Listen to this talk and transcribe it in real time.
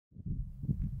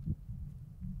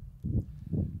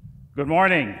Good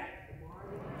morning.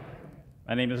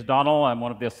 My name is Donald. I'm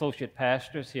one of the associate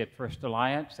pastors here at First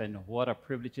Alliance, and what a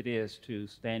privilege it is to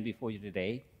stand before you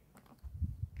today.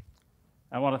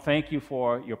 I want to thank you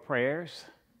for your prayers,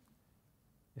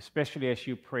 especially as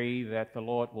you pray that the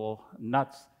Lord will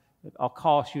not, I'll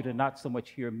cause you to not so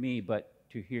much hear me, but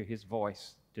to hear his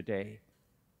voice today.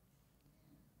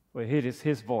 For it is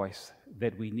his voice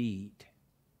that we need.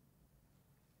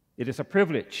 It is a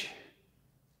privilege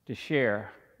to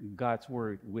share God's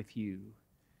word with you.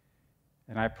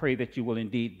 And I pray that you will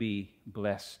indeed be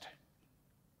blessed.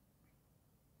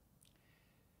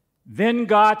 Then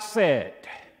God said,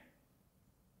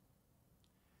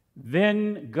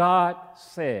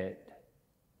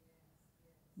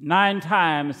 9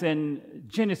 times in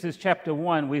Genesis chapter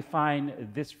 1, we find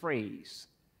this phrase,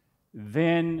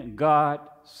 then God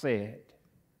said.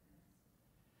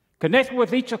 Connected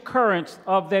with each occurrence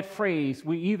of that phrase,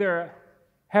 we either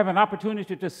have an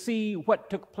opportunity to see what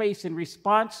took place in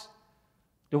response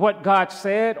to what God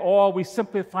said, or we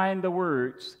simply find the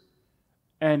words,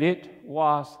 and it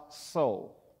was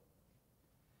so.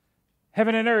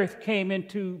 Heaven and earth came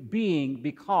into being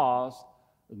because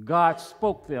God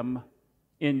spoke them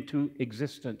into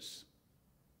existence.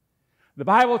 The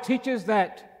Bible teaches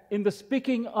that in the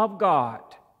speaking of God,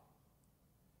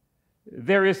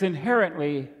 there is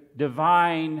inherently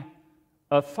divine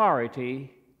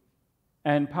authority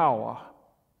and power.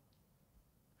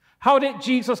 How did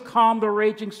Jesus calm the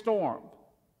raging storm?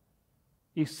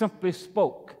 He simply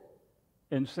spoke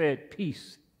and said,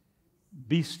 "Peace,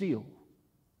 be still."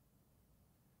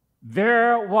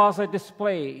 There was a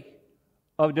display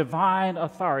of divine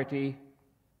authority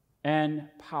and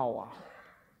power.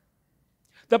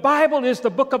 The Bible is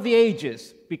the book of the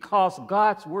ages because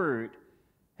God's word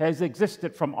has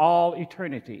existed from all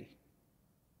eternity.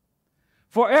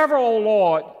 Forever, O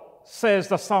Lord, says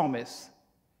the psalmist,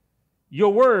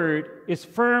 your word is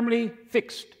firmly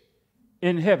fixed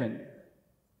in heaven.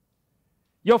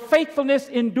 Your faithfulness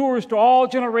endures to all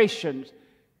generations.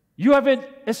 You have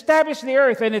established the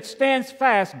earth, and it stands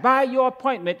fast. By your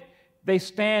appointment, they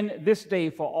stand this day,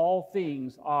 for all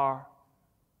things are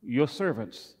your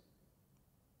servants.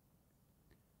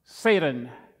 Satan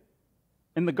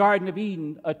in the Garden of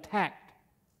Eden attacked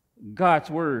God's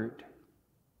word.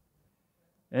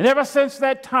 And ever since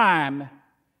that time,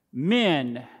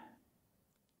 men,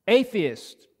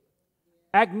 atheists,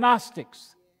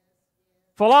 agnostics,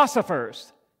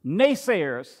 philosophers,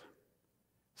 naysayers,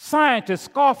 scientists,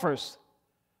 scoffers,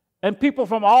 and people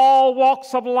from all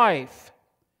walks of life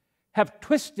have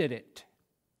twisted it,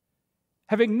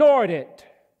 have ignored it,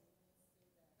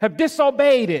 have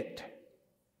disobeyed it,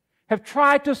 have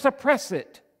tried to suppress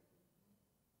it.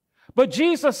 But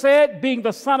Jesus said, being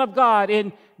the Son of God,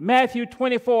 in Matthew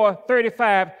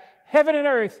 24:35, heaven and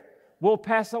earth will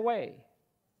pass away,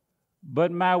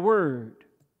 but my word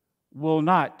will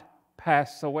not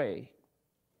pass away.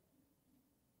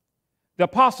 The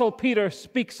Apostle Peter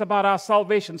speaks about our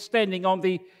salvation standing on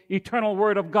the eternal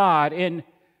word of God in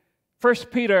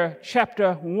 1 Peter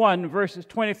chapter 1, verses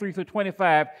 23 through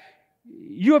 25.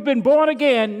 You have been born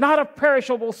again, not of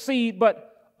perishable seed,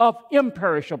 but of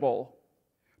imperishable,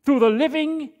 through the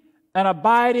living and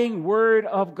abiding word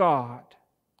of God.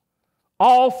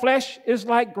 All flesh is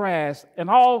like grass, and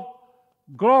all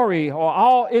glory, or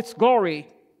all its glory,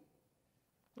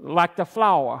 like the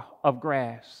flower of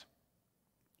grass.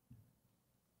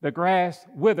 The grass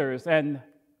withers and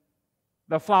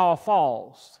the flower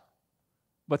falls,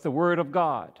 but the word of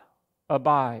God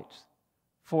abides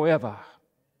forever.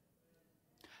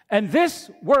 And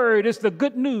this word is the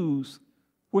good news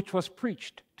which was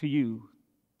preached to you.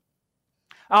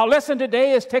 Our lesson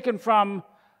today is taken from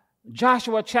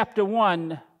Joshua chapter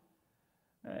 1,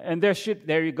 and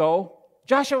there you go.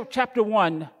 Joshua chapter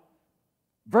 1,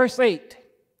 verse 8.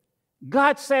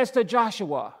 God says to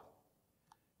Joshua,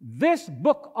 this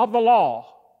book of the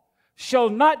law shall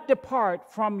not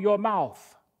depart from your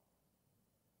mouth,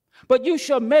 but you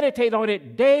shall meditate on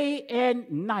it day and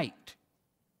night,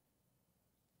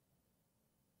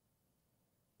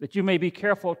 that you may be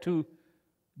careful to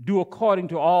do according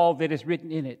to all that is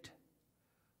written in it.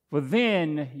 For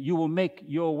then you will make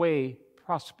your way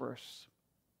prosperous,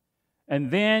 and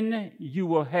then you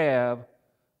will have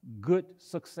good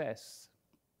success.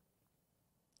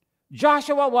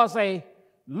 Joshua was a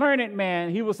learned man.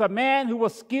 He was a man who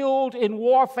was skilled in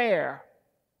warfare.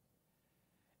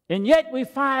 And yet we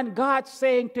find God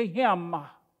saying to him,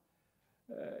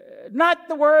 not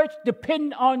the words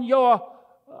depend on your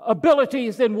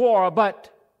abilities in war, but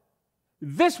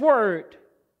this word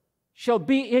shall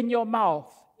be in your mouth.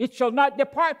 It shall not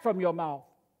depart from your mouth,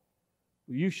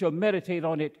 You shall meditate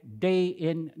on it day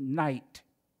and night.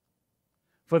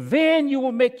 For then you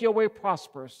will make your way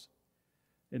prosperous,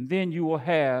 and then you will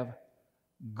have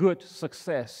good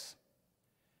success.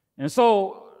 And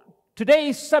so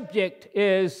today's subject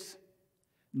is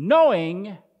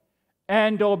knowing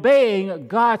and obeying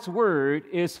God's word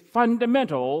is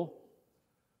fundamental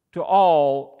to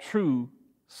all true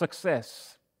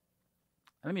success.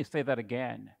 Let me say that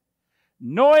again.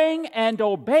 Knowing and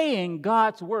obeying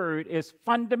God's word is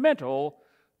fundamental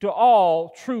to all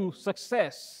true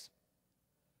success.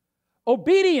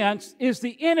 Obedience is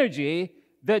the energy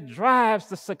that drives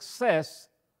the success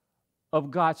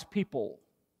of God's people.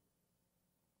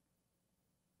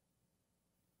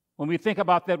 When we think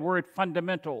about that word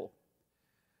fundamental,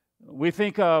 we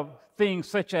think of things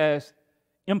such as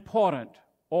important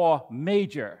or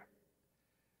major.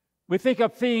 We think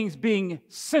of things being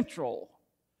central,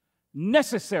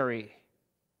 necessary,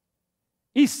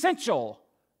 essential,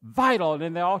 vital,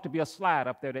 and there ought to be a slide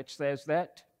up there that says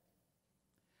that.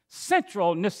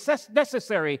 Central,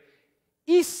 necessary,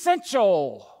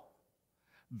 essential,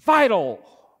 vital.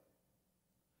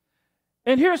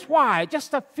 And here's why,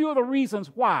 just a few of the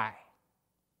reasons why.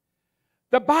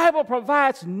 The Bible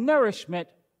provides nourishment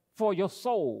for your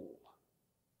soul.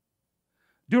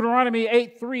 Deuteronomy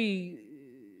 8:3,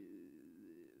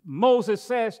 Moses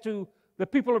says to the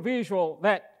people of Israel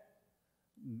that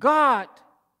God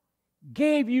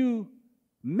gave you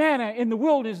manna in the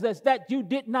wilderness that you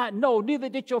did not know, neither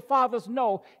did your fathers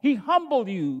know. He humbled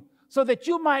you so that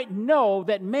you might know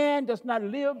that man does not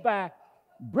live by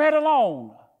bread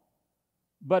alone,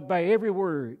 but by every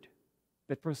word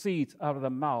that proceeds out of the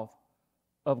mouth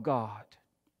of God.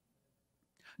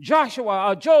 Job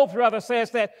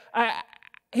says that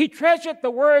he treasured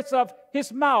the words of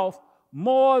his mouth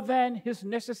more than his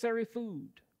necessary food.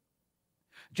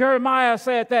 Jeremiah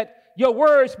said that your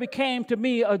words became to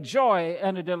me a joy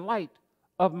and a delight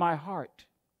of my heart.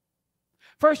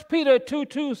 1 Peter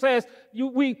 2:2 says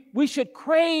we should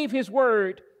crave his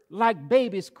word like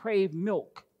babies crave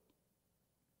milk.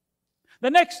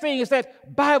 The next thing is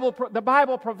that the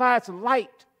Bible provides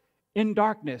light in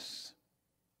darkness.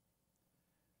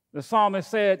 The psalmist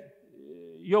said,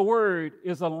 your word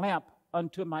is a lamp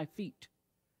unto my feet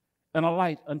and a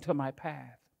light unto my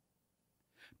path.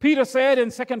 Peter said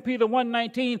in 2 Peter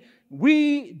 1:19,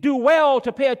 we do well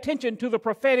to pay attention to the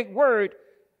prophetic word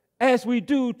as we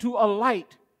do to a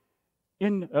light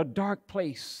in a dark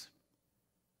place.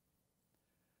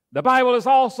 The Bible is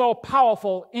also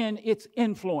powerful in its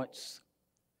influence.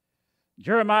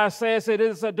 Jeremiah says it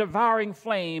is a devouring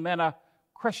flame and a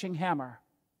crushing hammer.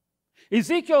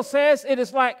 Ezekiel says it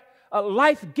is like a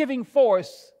life-giving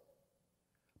force.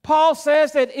 Paul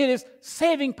says that it is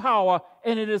saving power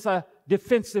and it is a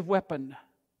defensive weapon.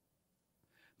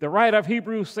 The writer of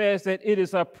Hebrews says that it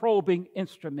is a probing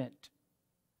instrument.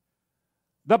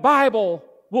 The Bible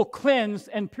will cleanse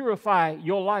and purify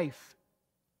your life.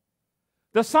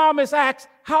 The psalmist asks,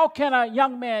 how can a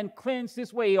young man cleanse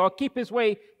his way or keep his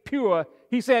way pure?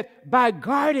 He said, by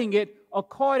guarding it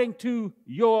according to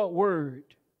your word.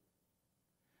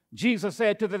 Jesus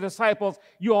said to the disciples,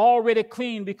 you are already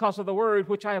clean because of the word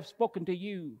which I have spoken to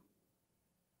you.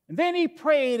 And then he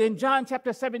prayed in John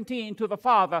chapter 17 to the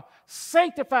Father,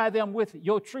 sanctify them with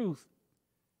your truth.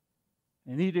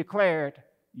 And he declared,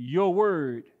 your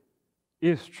word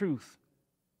is truth.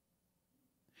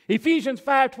 Ephesians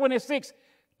 5:26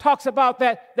 talks about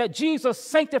that Jesus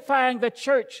sanctifying the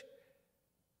church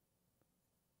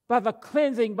by the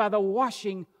cleansing, by the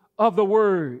washing of the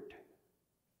word.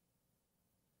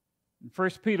 1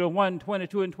 Peter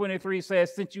 1:22 and 23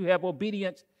 says, since you have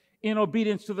in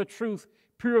obedience to the truth,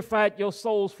 purified your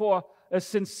souls for a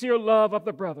sincere love of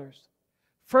the brothers,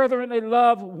 fervently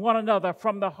love one another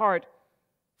from the heart,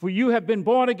 for you have been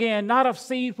born again, not of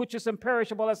seed which is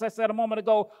imperishable, as I said a moment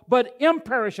ago, but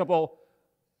imperishable,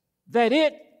 that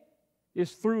it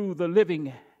is through the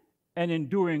living and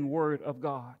enduring word of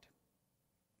God.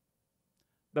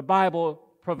 The Bible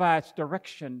provides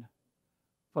direction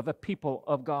for the people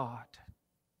of God.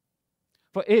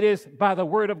 For it is by the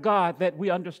word of God that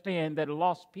we understand that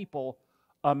lost people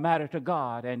are matter to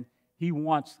God and he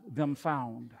wants them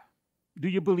found. Do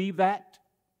you believe that?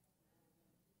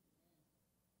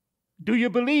 Do you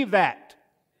believe that?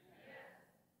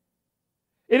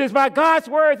 It is by God's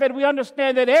word that we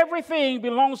understand that everything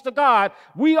belongs to God.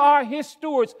 We are his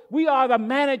stewards. We are the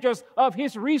managers of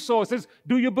his resources.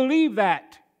 Do you believe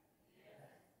that?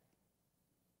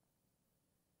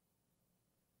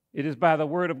 It is by the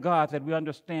word of God that we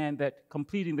understand that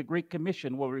completing the Great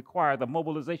Commission will require the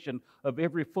mobilization of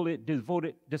every fully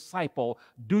devoted disciple.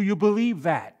 Do you believe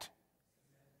that?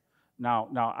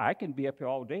 Now I can be up here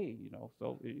all day, you know.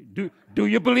 So do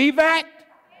you believe that?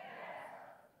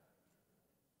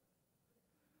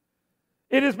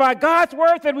 It is by God's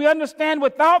word that we understand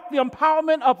without the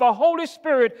empowerment of the Holy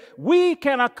Spirit, we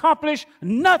can accomplish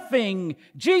nothing.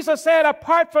 Jesus said,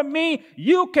 apart from me,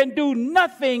 you can do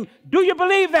nothing. Do you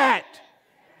believe that?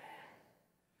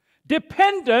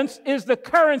 Dependence is the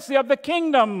currency of the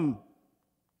kingdom.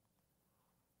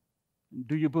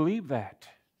 Do you believe that?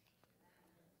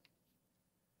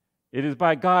 It is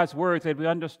by God's word that we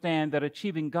understand that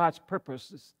achieving God's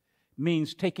purposes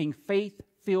means taking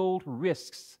faith-filled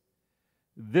risks.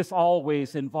 This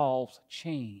always involves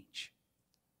change.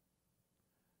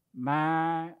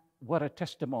 What a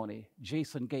testimony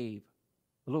Jason gave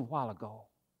a little while ago.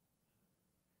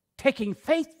 Taking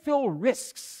faith-filled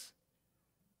risks.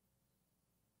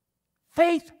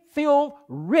 Faith-filled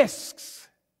risks.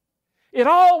 It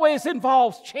always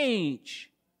involves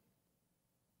change.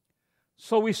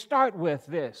 So we start with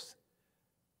this,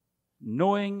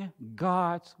 knowing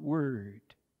God's word.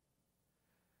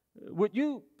 Would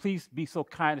you please be so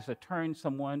kind as to turn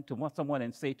someone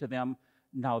and say to them,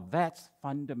 now that's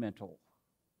fundamental.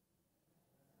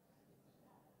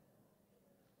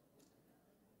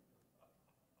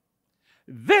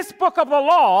 This book of the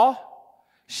law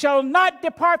shall not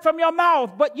depart from your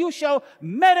mouth, but you shall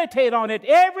meditate on it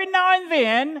every now and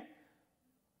then.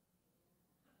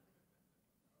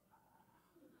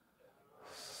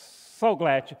 So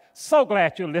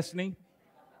glad you're listening.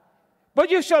 But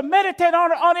you shall meditate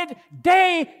on it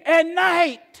day and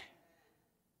night.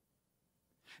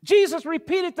 Jesus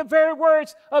repeated the very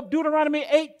words of Deuteronomy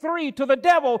 8:3 to the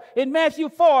devil in Matthew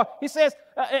 4. He says,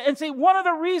 and see, one of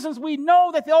the reasons we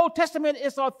know that the Old Testament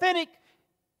is authentic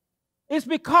is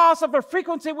because of the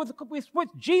frequency with which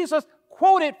Jesus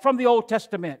quoted from the Old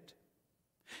Testament.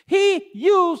 He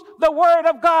used the word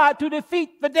of God to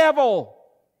defeat the devil.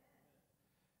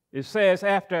 It says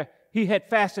after he had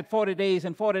fasted 40 days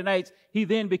and 40 nights, he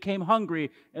then became hungry.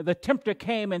 And the tempter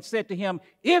came and said to him,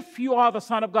 if you are the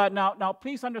Son of God. Now,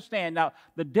 please understand, now,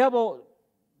 the devil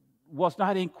was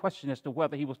not in question as to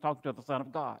whether he was talking to the Son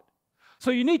of God.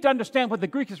 So you need to understand what the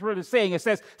Greek is really saying. It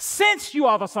says, since you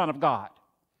are the Son of God.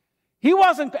 He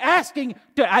wasn't asking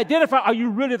to identify, are you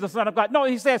really the Son of God? No,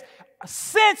 he says,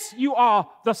 since you are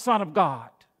the Son of God,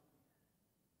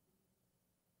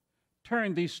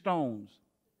 turn these stones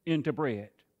into bread.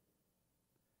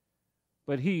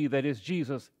 But he, that is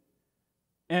Jesus,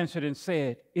 answered and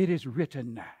said, it is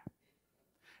written,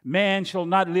 man shall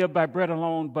not live by bread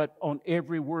alone, but on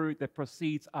every word that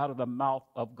proceeds out of the mouth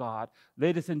of God.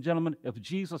 Ladies and gentlemen, if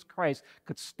Jesus Christ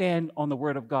could stand on the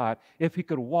word of God, if he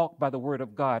could walk by the word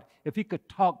of God, if he could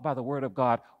talk by the word of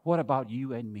God, what about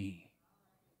you and me?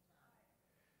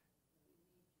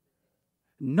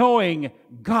 Knowing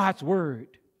God's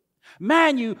word.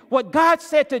 Mind you, what God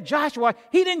said to Joshua,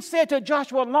 he didn't say it to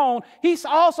Joshua alone. He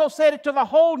also said it to the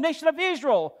whole nation of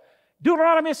Israel.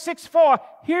 Deuteronomy 6:4,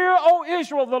 hear, O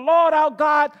Israel, the Lord our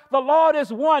God, the Lord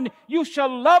is one. You shall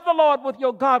love the Lord with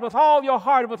your God, with all your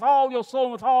heart, with all your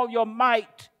soul, with all your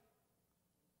might.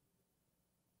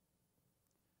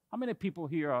 How many people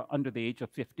here are under the age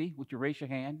of 50? Would you raise your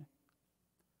hand?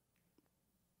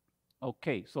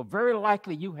 Okay, so very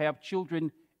likely you have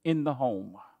children in the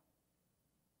home.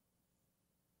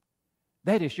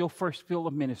 That is your first field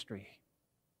of ministry.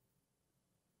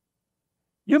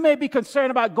 You may be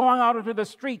concerned about going out into the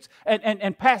streets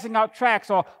and passing out tracts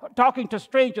or talking to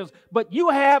strangers, but you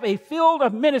have a field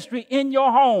of ministry in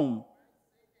your home.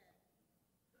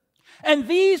 And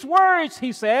these words,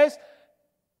 he says,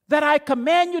 that I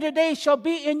command you today shall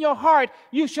be in your heart.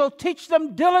 You shall teach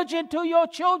them diligent to your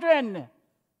children,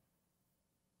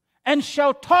 and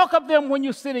shall talk of them when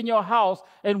you sit in your house,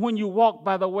 and when you walk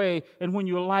by the way, and when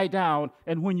you lie down,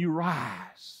 and when you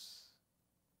rise.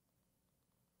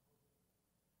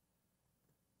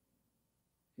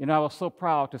 You know, I was so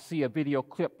proud to see a video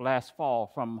clip last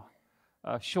fall from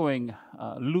showing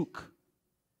Luke.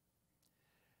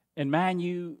 And mind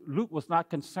you, Luke was not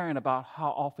concerned about how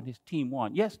often his team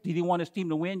won. Yes, did he want his team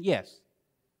to win? Yes.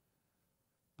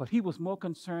 But he was more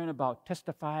concerned about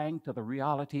testifying to the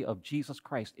reality of Jesus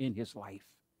Christ in his life.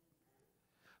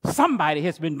 Somebody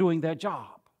has been doing their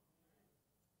job.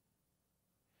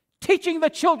 Teaching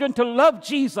the children to love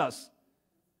Jesus.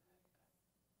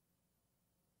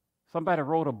 Somebody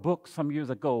wrote a book some years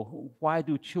ago, Why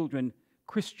Do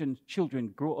Christian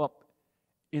Children Grow Up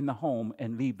in the Home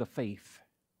and Leave the Faith?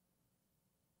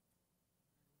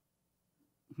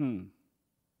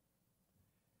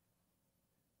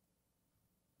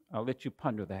 I'll let you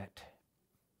ponder that.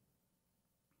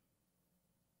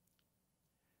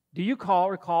 Do you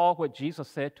recall what Jesus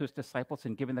said to his disciples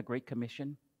in giving the Great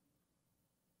Commission?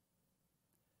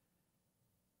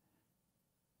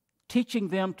 Teaching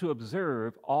them to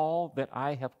observe all that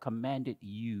I have commanded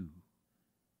you.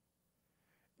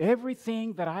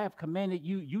 Everything that I have commanded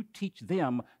you, you teach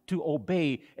them to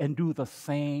obey and do the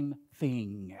same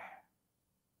thing.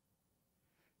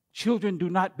 Children do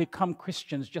not become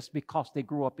Christians just because they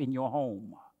grew up in your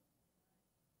home.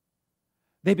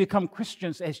 They become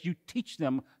Christians as you teach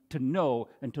them to know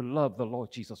and to love the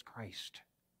Lord Jesus Christ.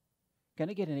 Can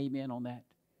I get an amen on that?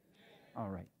 All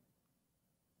right.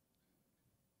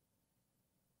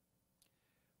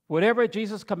 Whatever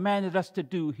Jesus commanded us to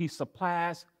do, he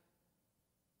supplies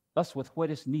us with what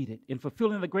is needed. In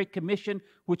fulfilling the Great Commission,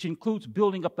 which includes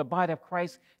building up the body of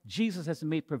Christ, Jesus has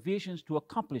made provisions to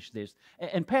accomplish this.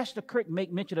 And Pastor Kirk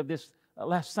made mention of this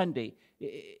last Sunday.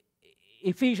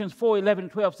 Ephesians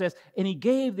 4:11-12 says, and he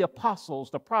gave the apostles,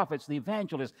 the prophets, the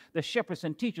evangelists, the shepherds,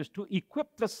 and teachers to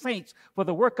equip the saints for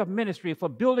the work of ministry, for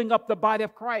building up the body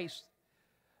of Christ.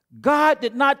 God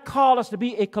did not call us to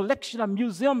be a collection of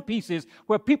museum pieces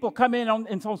where people come in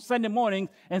on Sunday mornings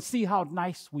and see how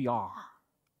nice we are.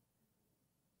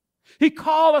 He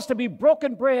called us to be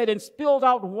broken bread and spilled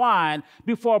out wine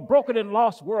before a broken and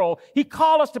lost world. He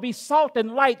called us to be salt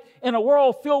and light in a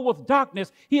world filled with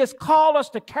darkness. He has called us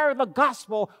to carry the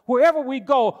gospel wherever we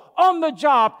go, on the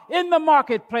job, in the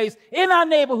marketplace, in our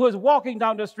neighborhoods, walking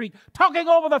down the street, talking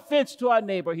over the fence to our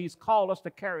neighbor. He's called us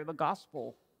to carry the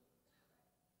gospel.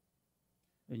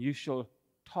 And you shall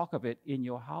talk of it in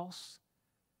your house,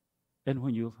 and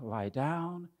when you lie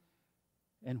down,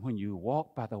 and when you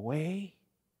walk by the way,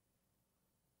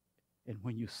 and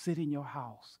when you sit in your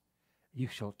house, you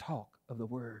shall talk of the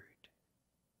word.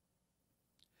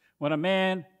 When a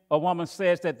man or woman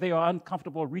says that they are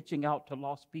uncomfortable reaching out to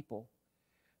lost people,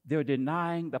 they're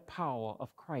denying the power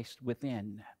of Christ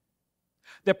within.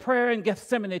 The prayer in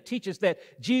Gethsemane teaches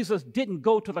that Jesus didn't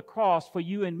go to the cross for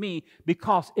you and me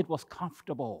because it was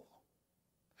comfortable.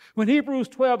 When Hebrews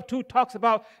 12:2 talks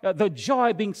about the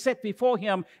joy being set before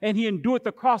him and he endured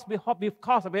the cross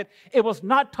because of it, it was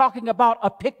not talking about a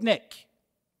picnic.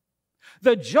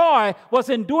 The joy was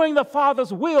in doing the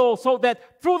Father's will so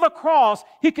that through the cross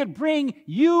he could bring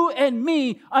you and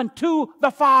me unto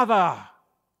the Father.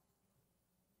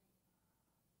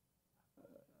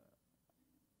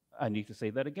 I need to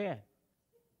say that again.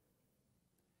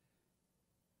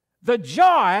 The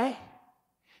joy,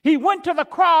 he went to the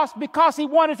cross because he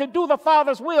wanted to do the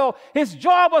Father's will. His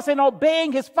joy was in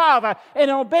obeying his Father.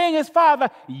 And in obeying his Father,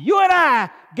 you and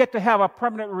I get to have a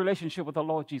permanent relationship with the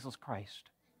Lord Jesus Christ.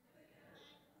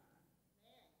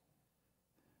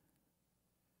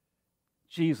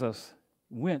 Jesus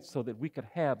went so that we could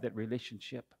have that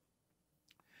relationship.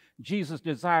 Jesus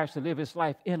desires to live his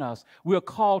life in us. We are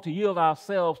called to yield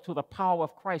ourselves to the power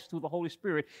of Christ through the Holy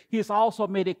Spirit. He has also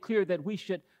made it clear that we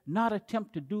should not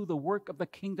attempt to do the work of the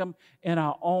kingdom in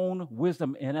our own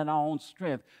wisdom and in our own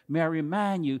strength. May I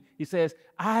remind you, he says,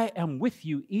 I am with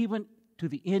you even to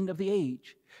the end of the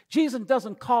age. Jesus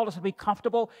doesn't call us to be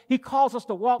comfortable. He calls us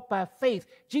to walk by faith.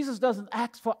 Jesus doesn't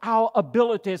ask for our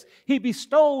abilities. He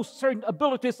bestows certain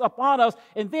abilities upon us,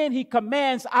 and then he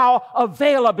commands our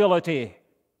availability.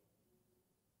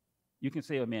 You can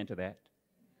say amen to that.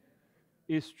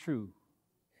 It's true.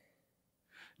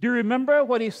 Do you remember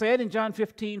what he said in John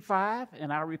 15:5?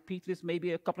 And I'll repeat this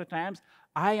maybe a couple of times.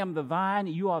 I am the vine,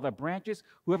 you are the branches.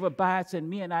 Whoever abides in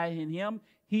me and I in him,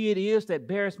 he it is that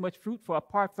bears much fruit, for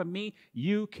apart from me,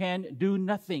 you can do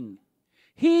nothing.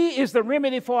 He is the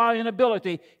remedy for our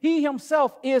inability. He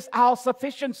himself is our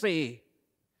sufficiency.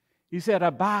 He said,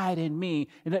 abide in me,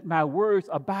 and let my words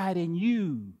abide in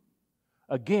you.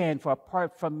 Again, for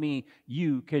apart from me,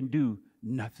 you can do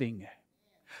nothing.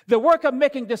 The work of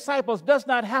making disciples does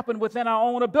not happen within our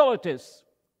own abilities.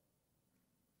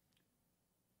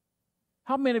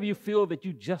 How many of you feel that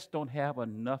you just don't have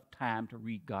enough time to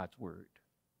read God's word?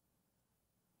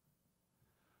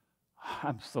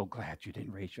 I'm so glad you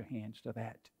didn't raise your hands to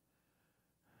that.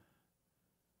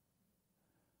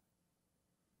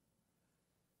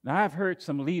 Now, I've heard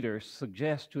some leaders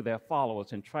suggest to their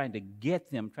followers and trying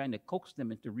to coax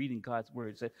them into reading God's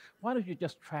word, say, why don't you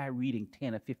just try reading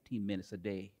 10 or 15 minutes a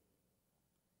day?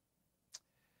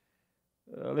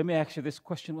 Let me ask you this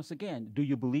question once again. Do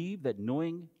you believe that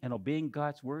knowing and obeying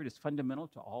God's word is fundamental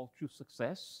to all true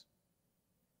success?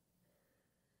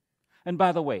 And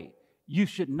by the way, you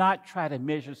should not try to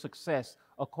measure success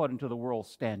according to the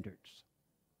world's standards.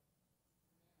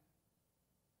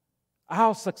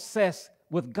 Our success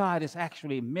with God is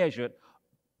actually measured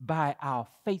by our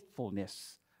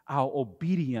faithfulness, our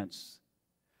obedience,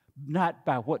 not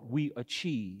by what we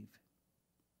achieve.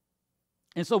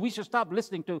 And so we should stop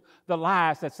listening to the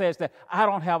lies that says that I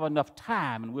don't have enough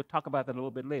time, and we'll talk about that a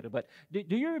little bit later. But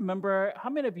do you remember, how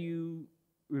many of you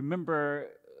remember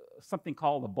something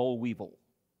called the boll weevil?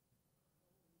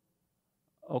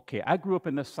 Okay, I grew up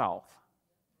in the South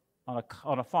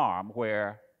on a farm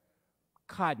where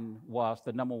cotton was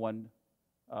the number one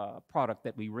product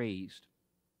that we raised.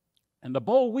 And the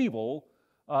boll weevil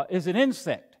is an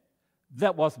insect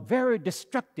that was very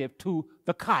destructive to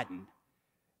the cotton.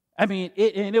 I mean,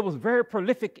 it was very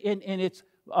prolific in its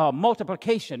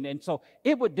multiplication, and so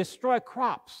it would destroy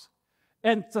crops.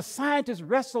 And the scientists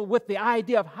wrestled with the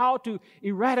idea of how to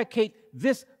eradicate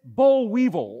this boll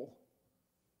weevil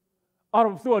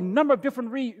through a number of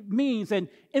different means. And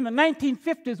in the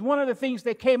 1950s, one of the things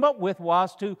they came up with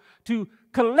was to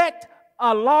collect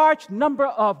a large number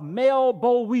of male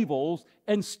boll weevils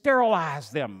and sterilize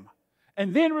them,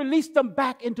 and then release them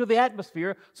back into the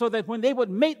atmosphere so that when they would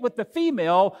mate with the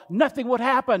female, nothing would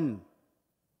happen.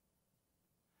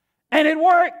 And it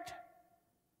worked.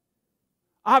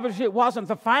 Obviously, it wasn't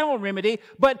the final remedy,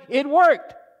 but it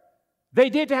worked. They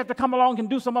did have to come along and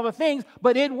do some other things,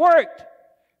 but it worked.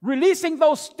 Releasing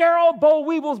those sterile boll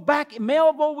weevils back,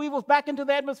 male boll weevils back into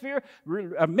the atmosphere,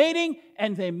 mating,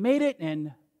 and they made it,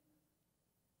 and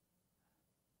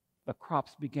the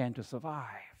crops began to survive.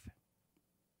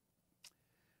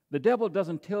 The devil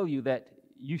doesn't tell you that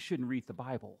you shouldn't read the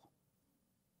Bible.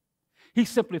 He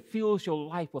simply fills your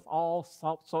life with all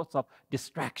sorts of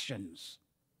distractions.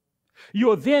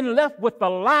 You're then left with the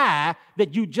lie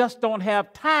that you just don't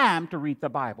have time to read the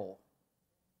Bible.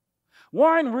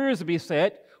 Warren Wiersbe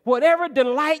said, whatever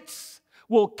delights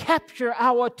will capture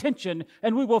our attention,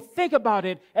 and we will think about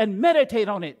it and meditate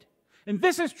on it. And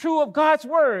this is true of God's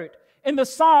Word. In the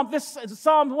Psalm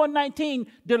 119,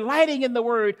 delighting in the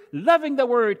Word, loving the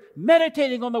Word,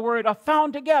 meditating on the Word are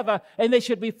found together, and they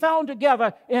should be found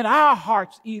together in our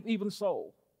hearts, even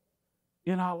so,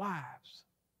 in our lives.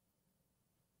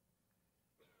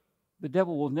 The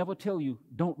devil will never tell you,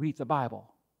 don't read the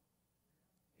Bible.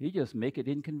 He just make it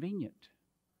inconvenient,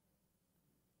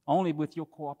 only with your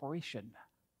cooperation.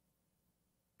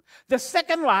 The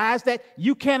second lie is that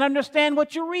you can't understand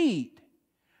what you read.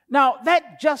 Now,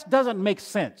 that just doesn't make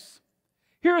sense.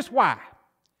 Here's why.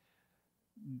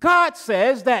 God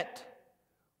says that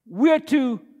we're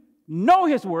to know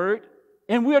His Word,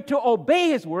 and we're to obey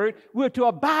His Word, we're to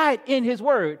abide in His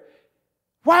Word.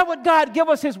 Why would God give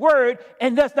us His Word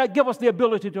and does not give us the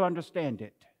ability to understand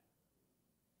it?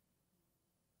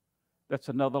 That's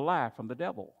another lie from the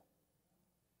devil.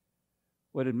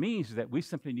 What it means is that we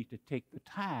simply need to take the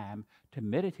time to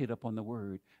meditate upon the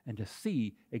Word and to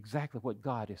see exactly what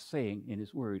God is saying in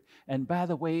His Word. And by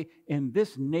the way, in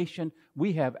this nation,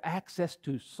 we have access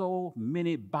to so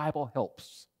many Bible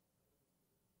helps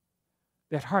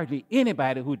that hardly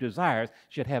anybody who desires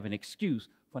should have an excuse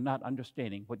for not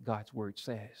understanding what God's Word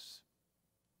says.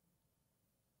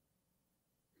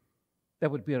 That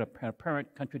would be an apparent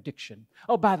contradiction.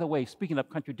 Oh, by the way, speaking of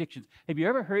contradictions, have you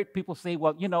ever heard people say,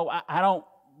 well, you know, I don't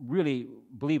really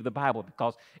believe the Bible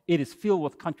because it is filled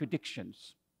with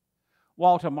contradictions?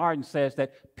 Walter Martin says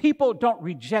that people don't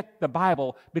reject the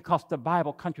Bible because the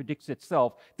Bible contradicts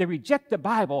itself. They reject the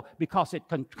Bible because it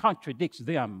contradicts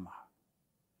them.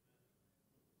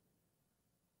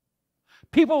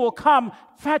 People will come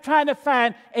trying to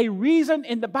find a reason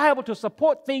in the Bible to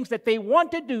support things that they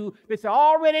want to do that they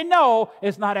already know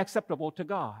is not acceptable to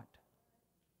God.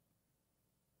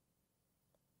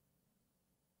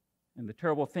 And the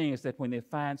terrible thing is that when they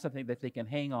find something that they can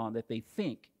hang on, that they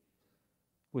think,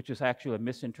 which is actually a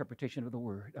misinterpretation of the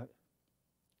Word.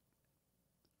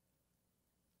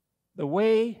 The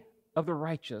way of the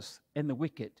righteous and the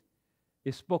wicked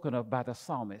is spoken of by the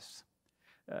psalmist.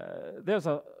 There's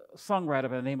a songwriter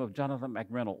by the name of Jonathan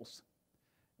McReynolds.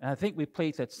 And I think we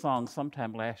played that song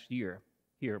sometime last year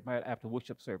here right after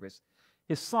worship service.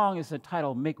 His song is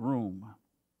entitled Make Room.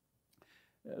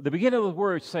 The beginning of the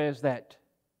word says that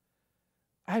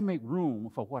I make room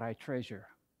for what I treasure.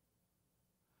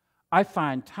 I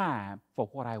find time for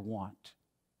what I want.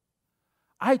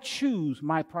 I choose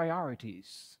my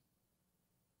priorities.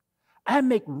 I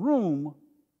make room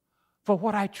for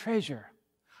what I treasure.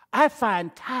 I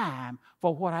find time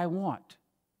for what I want.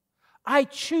 I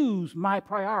choose my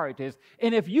priorities.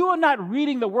 And if you are not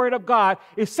reading the Word of God,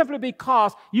 it's simply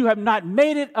because you have not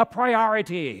made it a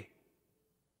priority.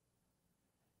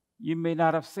 You may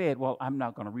not have said, well, I'm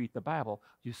not going to read the Bible.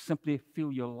 You simply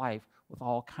fill your life with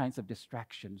all kinds of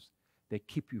distractions that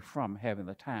keep you from having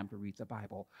the time to read the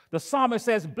Bible. The psalmist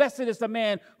says, "Blessed is the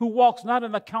man who walks not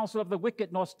in the counsel of the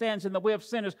wicked, nor stands in the way of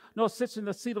sinners, nor sits in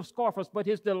the seat of scoffers, but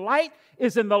his delight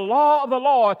is in the law of the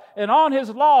Lord, and on his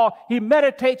law he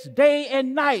meditates day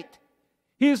and night.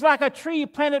 He is like a tree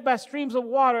planted by streams of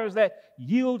waters that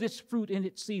yield its fruit in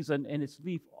its season, and its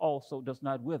leaf also does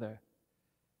not wither.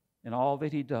 In all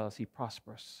that he does, he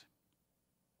prospers."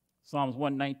 Psalms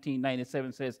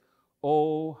 119:97 says,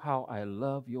 "Oh, how I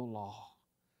love your law.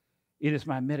 It is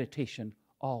my meditation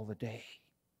all the day."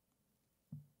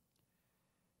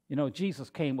 You know, Jesus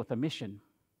came with a mission,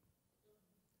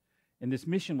 and this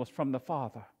mission was from the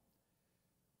Father.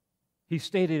 He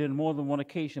stated in more than one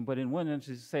occasion, but in one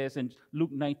instance it says in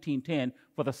Luke 19:10,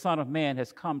 "For the Son of Man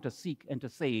has come to seek and to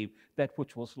save that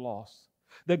which was lost."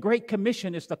 The Great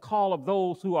Commission is the call of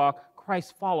those who are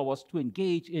Christ followers to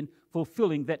engage in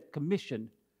fulfilling that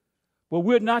commission. But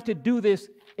we're not to do this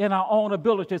in our own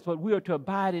abilities, but we are to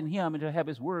abide in Him and to have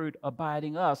His Word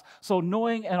abiding us. So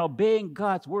knowing and obeying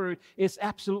God's Word is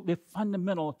absolutely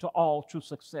fundamental to all true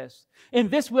success. In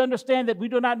this, we understand that we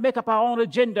do not make up our own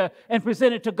agenda and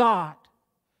present it to God.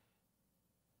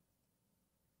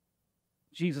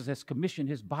 Jesus has commissioned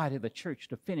His body, the church,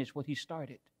 to finish what He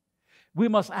started. We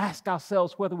must ask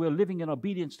ourselves whether we're living in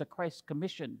obedience to Christ's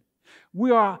commission.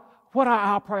 What are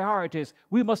our priorities?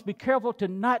 We must be careful to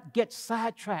not get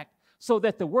sidetracked so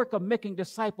that the work of making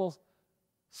disciples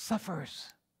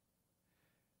suffers.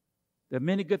 There are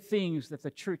many good things that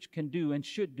the church can do and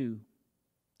should do.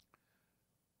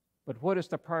 But what is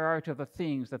the priority of the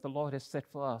things that the Lord has set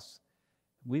for us?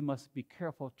 We must be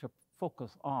careful to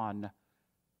focus on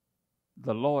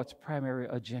the Lord's primary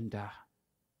agenda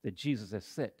that Jesus has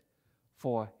set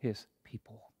for His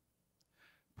people.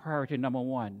 Priority number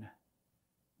one,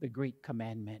 the great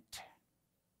commandment.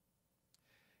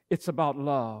 It's about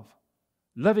love,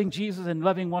 loving Jesus and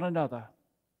loving one another.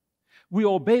 We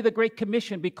obey the Great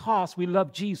Commission because we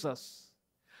love Jesus.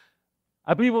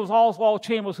 I believe it was Oswald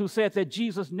Chambers who said that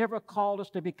Jesus never called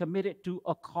us to be committed to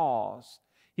a cause.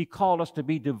 He called us to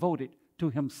be devoted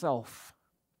to Himself.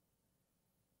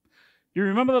 Do you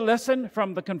remember the lesson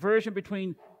from the conversion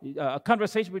between a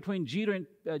conversation between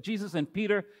Jesus and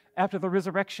Peter after the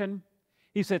resurrection?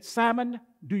 He said, "Simon,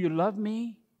 do you love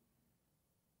me?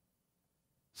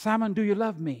 Simon, do you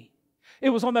love me?" It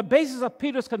was on the basis of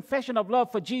Peter's confession of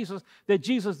love for Jesus that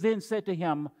Jesus then said to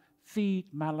him,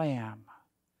 "Feed my lamb,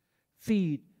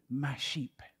 feed my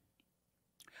sheep."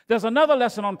 There's another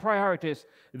lesson on priorities.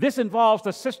 This involves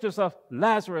the sisters of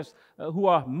Lazarus, who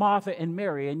are Martha and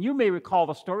Mary. And you may recall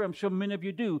the story, I'm sure many of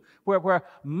you do, where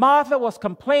Martha was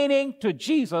complaining to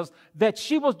Jesus that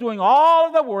she was doing all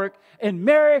of the work, and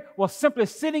Mary was simply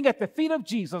sitting at the feet of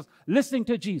Jesus, listening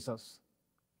to Jesus.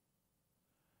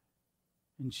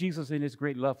 And Jesus, in His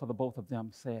great love for the both of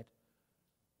them, said,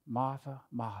 "Martha,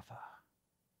 Martha,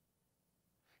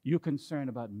 you're concerned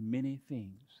about many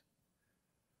things,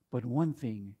 but one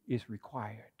thing is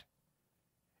required,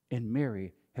 and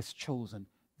Mary has chosen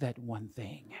that one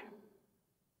thing."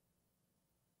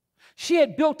 She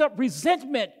had built up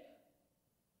resentment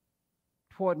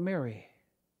toward Mary,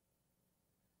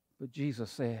 but Jesus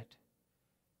said,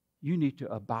 "You need to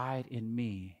abide in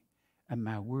me, and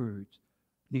my words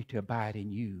need to abide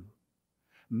in you."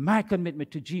 My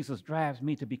commitment to Jesus drives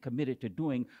me to be committed to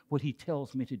doing what He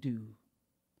tells me to do.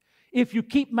 "If you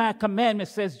keep my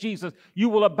commandments," says Jesus, "you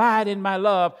will abide in my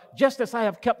love, just as I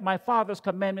have kept my Father's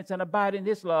commandments and abide in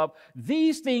His love.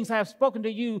 These things I have spoken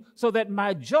to you, so that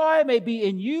my joy may be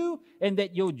in you and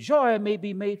that your joy may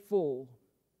be made full."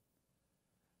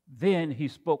 Then He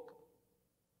spoke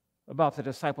about the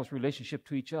disciples' relationship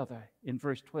to each other. In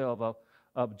verse 12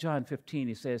 of John 15,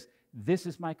 He says, "This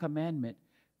is my commandment,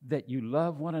 that you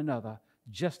love one another,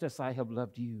 just as I have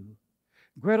loved you.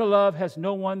 Greater love has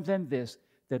no one than this,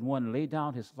 that one lay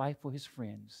down his life for his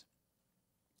friends."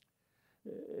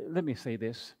 Let me say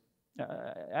this.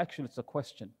 Actually, it's a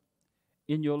question.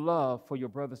 In your love for your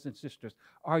brothers and sisters,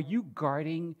 are you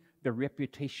guarding the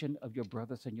reputation of your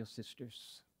brothers and your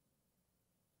sisters?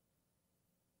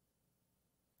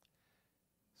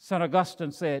 St.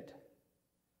 Augustine said,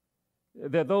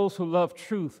 "There are those who love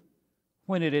truth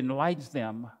when it enlightens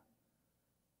them,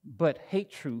 but hate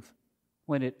truth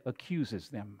when it accuses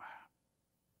them."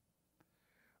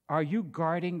 Are you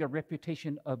guarding the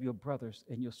reputation of your brothers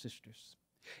and your sisters?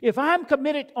 If I'm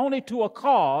committed only to a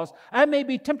cause, I may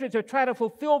be tempted to try to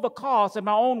fulfill the cause in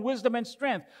my own wisdom and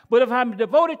strength. But if I'm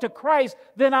devoted to Christ,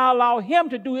 then I allow Him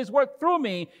to do His work through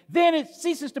me. Then it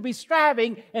ceases to be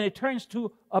striving and it turns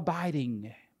to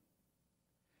abiding.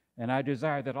 And I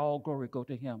desire that all glory go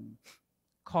to Him.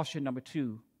 Caution number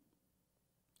 2.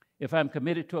 If I'm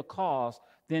committed to a cause,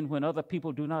 then when other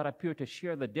people do not appear to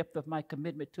share the depth of my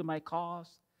commitment to my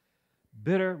cause,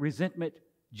 bitter resentment,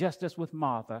 just as with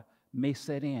Martha, may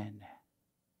set in.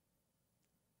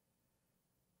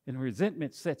 And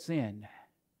resentment sets in,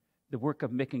 the work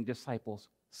of making disciples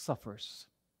suffers.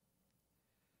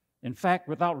 In fact,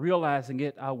 without realizing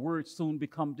it, our words soon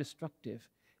become destructive.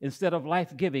 Instead of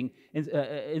life-giving,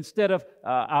 instead of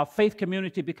our faith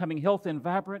community becoming healthy and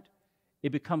vibrant,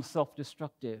 it becomes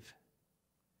self-destructive.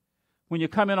 When you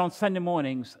come in on Sunday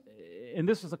mornings, and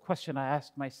this is a question I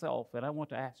asked myself, and I want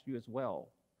to ask you as well,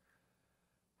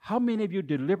 how many of you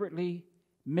deliberately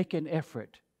make an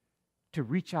effort to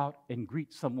reach out and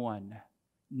greet someone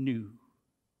new?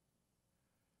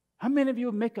 How many of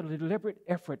you make a deliberate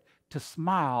effort to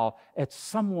smile at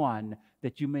someone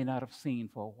that you may not have seen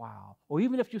for a while? Or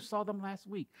even if you saw them last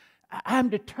week, I'm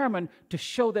determined to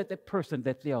show that person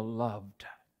that they are loved.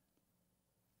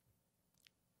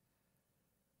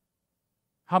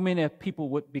 How many people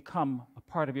would become a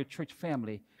part of your church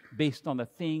family based on the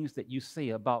things that you say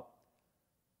about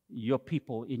your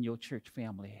people in your church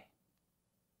family?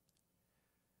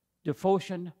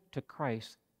 Devotion to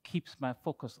Christ keeps my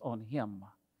focus on Him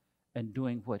and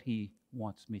doing what He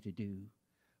wants me to do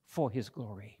for His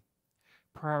glory.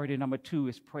 Priority number 2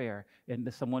 is prayer,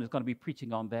 and someone is going to be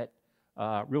preaching on that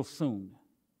real soon.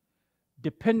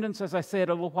 Dependence, as I said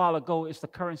a little while ago, is the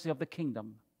currency of the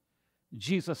kingdom.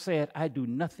 Jesus said, I do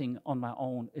nothing on my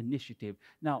own initiative.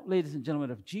 Now, ladies and gentlemen,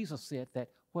 if Jesus said that,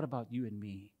 what about you and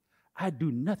me? I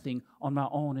do nothing on my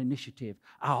own initiative.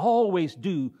 I always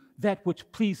do that which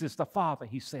pleases the Father,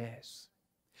 He says.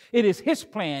 It is His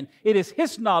plan, it is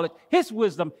His knowledge, His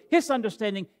wisdom, His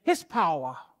understanding, His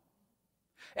power.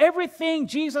 Everything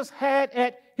Jesus had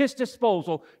at His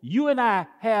disposal, you and I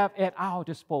have at our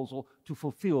disposal to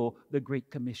fulfill the Great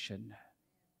Commission.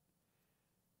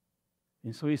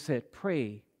 And so He said,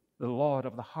 pray the Lord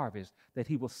of the harvest that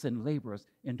He will send laborers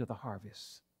into the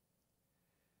harvest.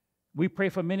 We pray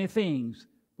for many things,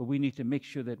 but we need to make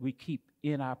sure that we keep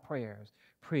in our prayers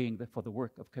praying for the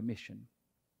work of commission.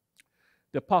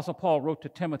 The Apostle Paul wrote to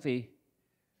Timothy,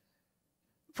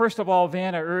 first of all,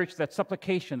 then, I urge that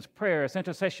supplications, prayers,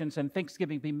 intercessions, and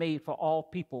thanksgiving be made for all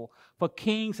people, for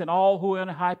kings and all who are in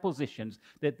high positions,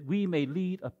 that we may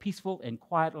lead a peaceful and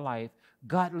quiet life,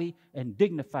 godly and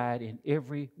dignified in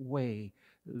every way.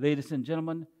 Ladies and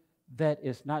gentlemen, that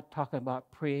is not talking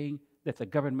about praying that the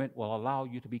government will allow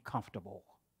you to be comfortable.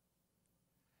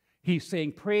 He's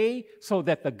saying pray so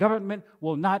that the government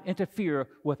will not interfere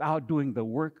without doing the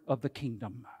work of the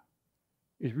kingdom,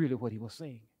 is really what he was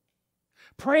saying.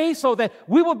 Pray so that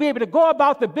we will be able to go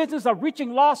about the business of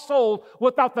reaching lost souls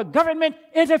without the government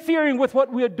interfering with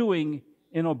what we are doing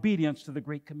in obedience to the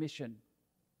Great Commission.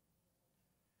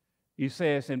 He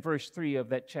says in verse 3 of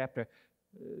that chapter,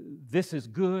 this is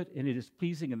good and it is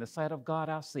pleasing in the sight of God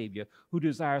our Savior, who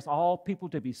desires all people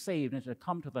to be saved and to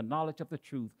come to the knowledge of the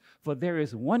truth. For there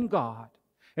is one God,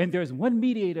 and there is one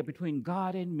mediator between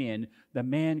God and men, the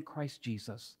man Christ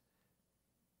Jesus.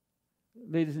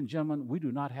 Ladies and gentlemen, we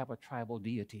do not have a tribal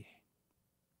deity.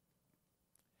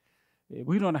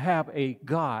 We don't have a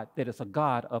God that is a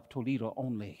God of Toledo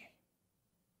only.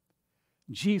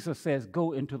 Jesus says,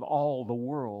 go into all the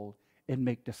world and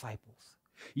make disciples.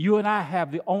 You and I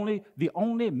have the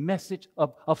only message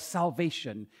of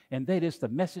salvation, and that is the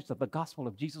message of the gospel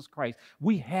of Jesus Christ.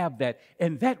 We have that,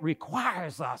 and that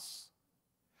requires us.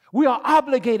 We are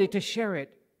obligated to share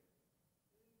it,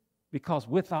 because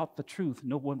without the truth,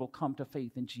 no one will come to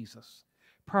faith in Jesus.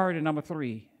 Priority number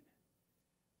 3,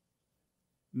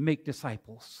 make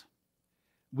disciples.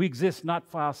 We exist not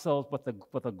for ourselves, but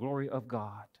for the glory of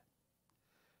God.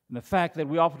 And the fact that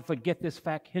we often forget this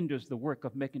fact hinders the work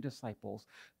of making disciples.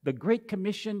 The Great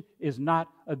Commission is not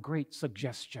a great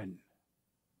suggestion.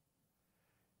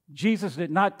 Jesus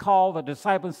did not call the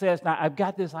disciples and says, now I've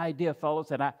got this idea,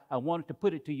 fellows, and I wanted to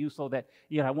put it to you so that,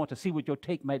 I want to see what your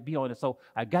take might be on it. So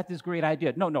I got this great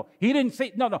idea. No. He didn't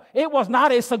say, no. It was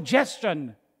not a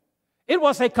suggestion. It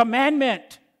was a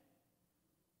commandment.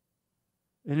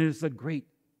 And it is a Great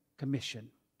Commission.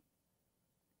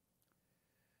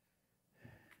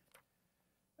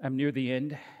 I'm near the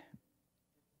end,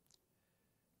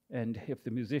 and if the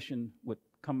musician would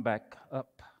come back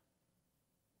up.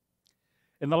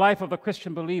 In the life of a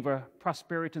Christian believer,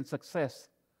 prosperity and success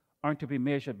aren't to be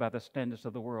measured by the standards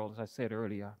of the world, as I said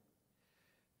earlier.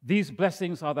 These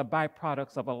blessings are the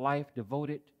byproducts of a life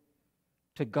devoted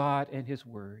to God and His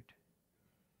Word.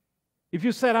 If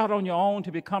you set out on your own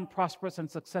to become prosperous and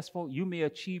successful, you may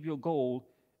achieve your goal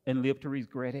and live to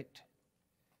regret it.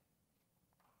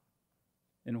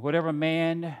 And whatever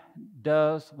man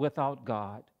does without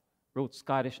God, wrote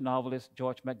Scottish novelist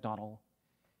George MacDonald,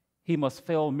 he must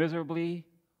fail miserably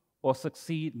or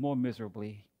succeed more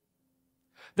miserably.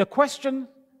 The question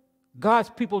God's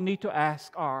people need to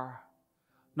ask are,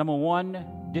 number one,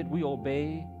 did we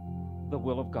obey the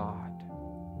will of God?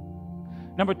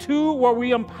 Number two, were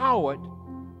we empowered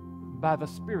by the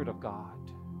Spirit of God?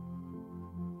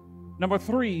 Number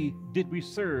three, did we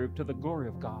serve to the glory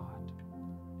of God?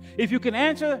 If you can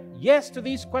answer yes to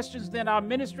these questions, then our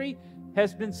ministry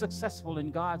has been successful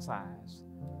in God's eyes,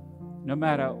 no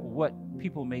matter what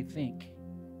people may think.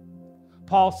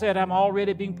 Paul said, I'm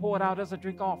already being poured out as a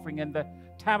drink offering, and the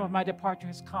time of my departure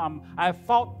has come. I've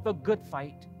fought the good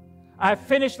fight. I've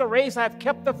finished the race. I've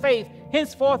kept the faith.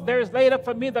 Henceforth there is laid up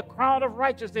for me the crown of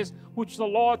righteousness, which the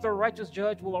Lord, the righteous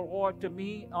judge, will award to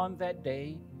me on that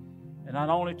day. And not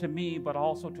only to me, but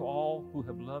also to all who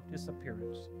have loved his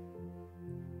appearance.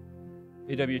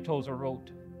 A.W. Tozer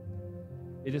wrote,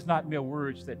 it is not mere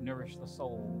words that nourish the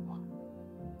soul,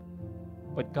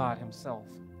 but God himself.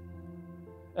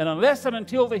 And unless and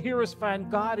until the hearers find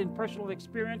God in personal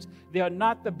experience, they are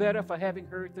not the better for having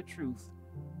heard the truth.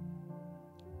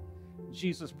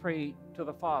 Jesus prayed to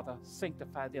the Father,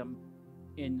 sanctify them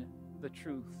in the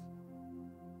truth.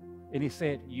 And he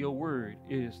said, your word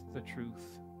is the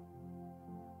truth.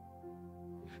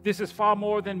 This is far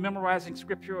more than memorizing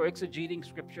Scripture or exegeting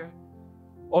Scripture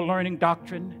or learning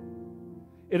doctrine.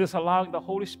 It is allowing the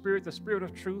Holy Spirit, the Spirit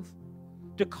of truth,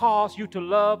 to cause you to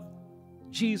love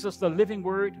Jesus, the living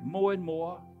Word, more and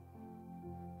more.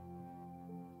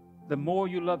 The more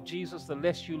you love Jesus, the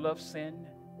less you love sin.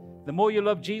 The more you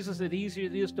love Jesus, the easier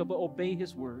it is to obey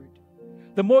his word.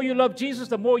 The more you love Jesus,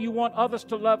 the more you want others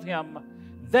to love him.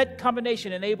 That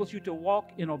combination enables you to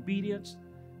walk in obedience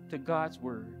to God's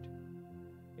word.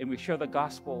 And we share the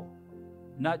gospel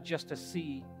not just to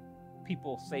see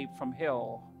people saved from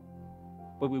hell,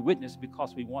 but we witness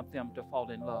because we want them to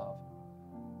fall in love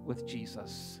with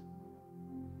Jesus.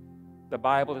 The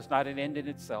Bible is not an end in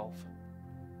itself,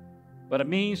 but a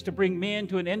means to bring men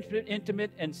to an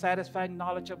intimate and satisfying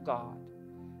knowledge of God,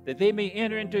 that they may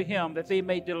enter into him, that they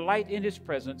may delight in his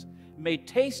presence, may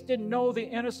taste and know the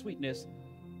inner sweetness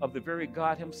of the very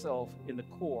God himself in the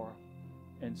core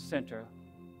and center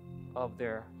of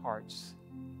their hearts.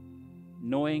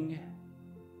 Knowing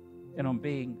and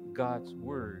obeying God's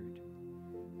word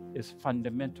is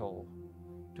fundamental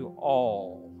to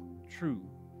all true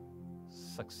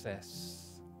success.